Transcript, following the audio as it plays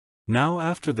Now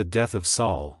after the death of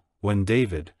Saul, when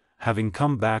David, having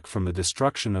come back from the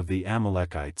destruction of the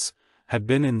Amalekites, had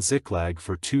been in Ziklag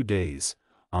for 2 days,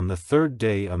 on the 3rd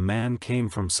day a man came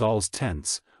from Saul's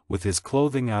tents, with his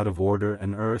clothing out of order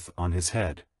and earth on his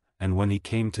head, and when he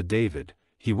came to David,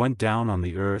 he went down on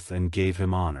the earth and gave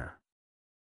him honor.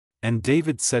 And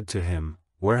David said to him,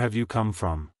 Where have you come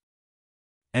from?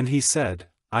 And he said,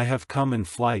 I have come in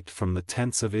flight from the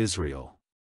tents of Israel.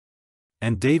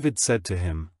 And David said to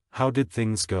him, How did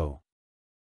things go?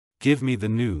 Give me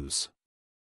the news.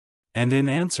 And in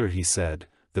answer he said,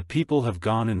 The people have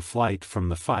gone in flight from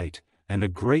the fight, and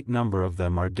a great number of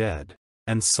them are dead,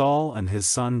 and Saul and his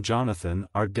son Jonathan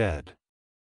are dead.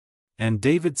 And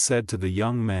David said to the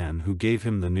young man who gave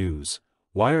him the news,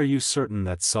 Why are you certain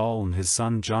that Saul and his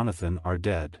son Jonathan are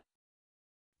dead?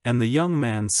 And the young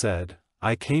man said,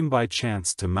 I came by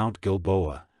chance to Mount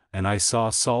Gilboa, and I saw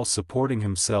Saul supporting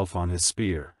himself on his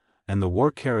spear, and the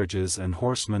war carriages and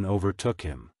horsemen overtook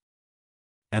him.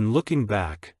 And looking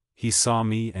back, he saw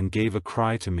me and gave a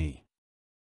cry to me.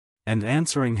 And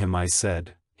answering him I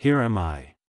said, Here am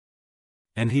I.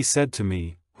 And he said to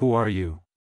me, Who are you?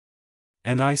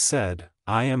 And I said,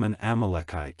 I am an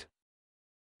Amalekite.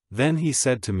 Then he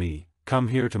said to me, Come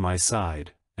here to my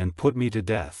side, and put me to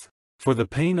death, for the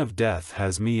pain of death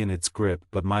has me in its grip,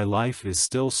 but my life is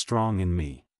still strong in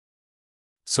me.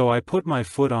 So I put my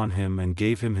foot on him and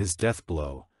gave him his death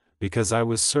blow, because I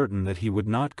was certain that he would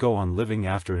not go on living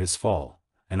after his fall,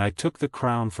 and I took the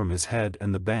crown from his head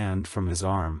and the band from his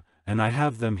arm, and I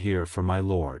have them here for my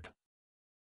lord.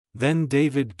 Then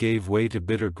David gave way to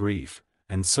bitter grief,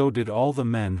 and so did all the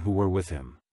men who were with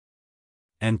him.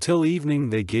 And till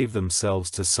evening they gave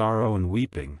themselves to sorrow and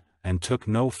weeping, and took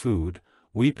no food,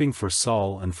 weeping for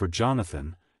Saul and for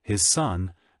Jonathan, his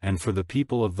son, and for the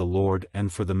people of the Lord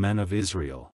and for the men of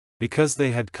Israel, because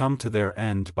they had come to their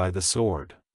end by the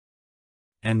sword.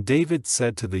 And David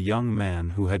said to the young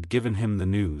man who had given him the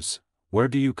news, Where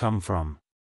do you come from?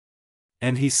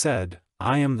 And he said,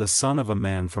 I am the son of a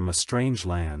man from a strange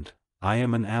land, I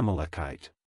am an Amalekite.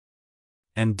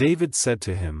 And David said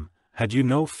to him, Had you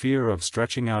no fear of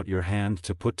stretching out your hand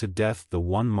to put to death the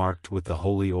one marked with the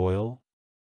holy oil?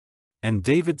 And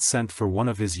David sent for one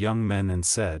of his young men and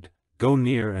said, Go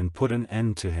near and put an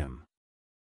end to him.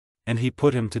 And he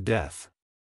put him to death.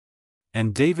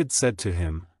 And David said to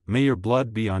him, May your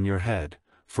blood be on your head,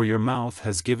 for your mouth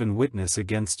has given witness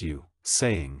against you,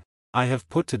 saying, I have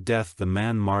put to death the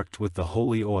man marked with the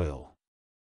holy oil.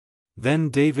 Then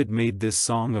David made this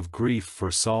song of grief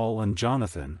for Saul and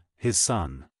Jonathan, his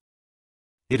son.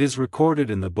 It is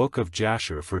recorded in the book of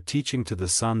Jasher for teaching to the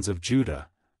sons of Judah,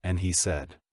 and he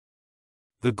said,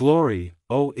 The glory,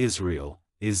 O Israel,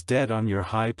 is dead on your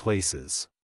high places.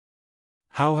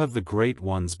 How have the great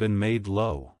ones been made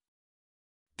low?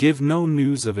 Give no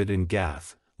news of it in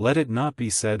Gath, let it not be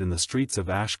said in the streets of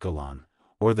Ashkelon,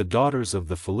 or the daughters of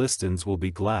the Philistines will be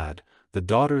glad, the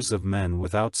daughters of men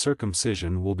without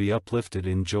circumcision will be uplifted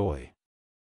in joy.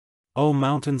 O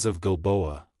mountains of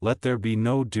Gilboa, let there be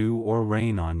no dew or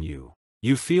rain on you,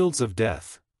 you fields of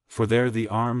death, for there the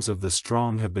arms of the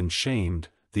strong have been shamed,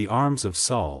 the arms of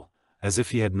Saul, as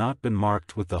if he had not been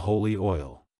marked with the holy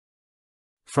oil.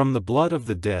 From the blood of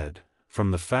the dead, from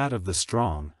the fat of the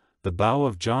strong, the bow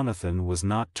of Jonathan was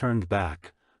not turned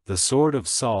back, the sword of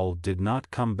Saul did not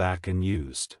come back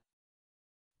unused.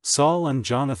 Saul and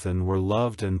Jonathan were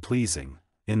loved and pleasing,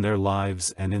 in their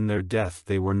lives and in their death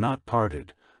they were not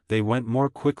parted, they went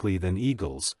more quickly than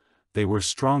eagles, they were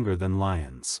stronger than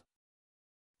lions.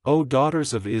 O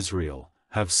daughters of Israel,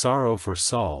 have sorrow for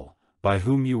Saul, by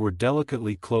whom you were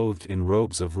delicately clothed in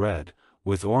robes of red,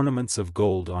 with ornaments of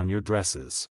gold on your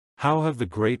dresses. How have the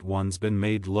great ones been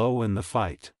made low in the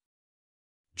fight?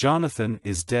 Jonathan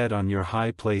is dead on your high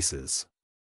places.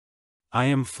 I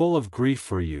am full of grief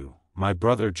for you, my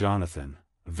brother Jonathan,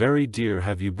 very dear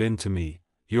have you been to me,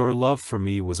 your love for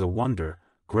me was a wonder,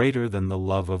 greater than the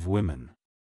love of women.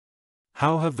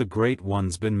 How have the great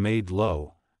ones been made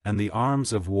low, and the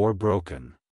arms of war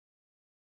broken?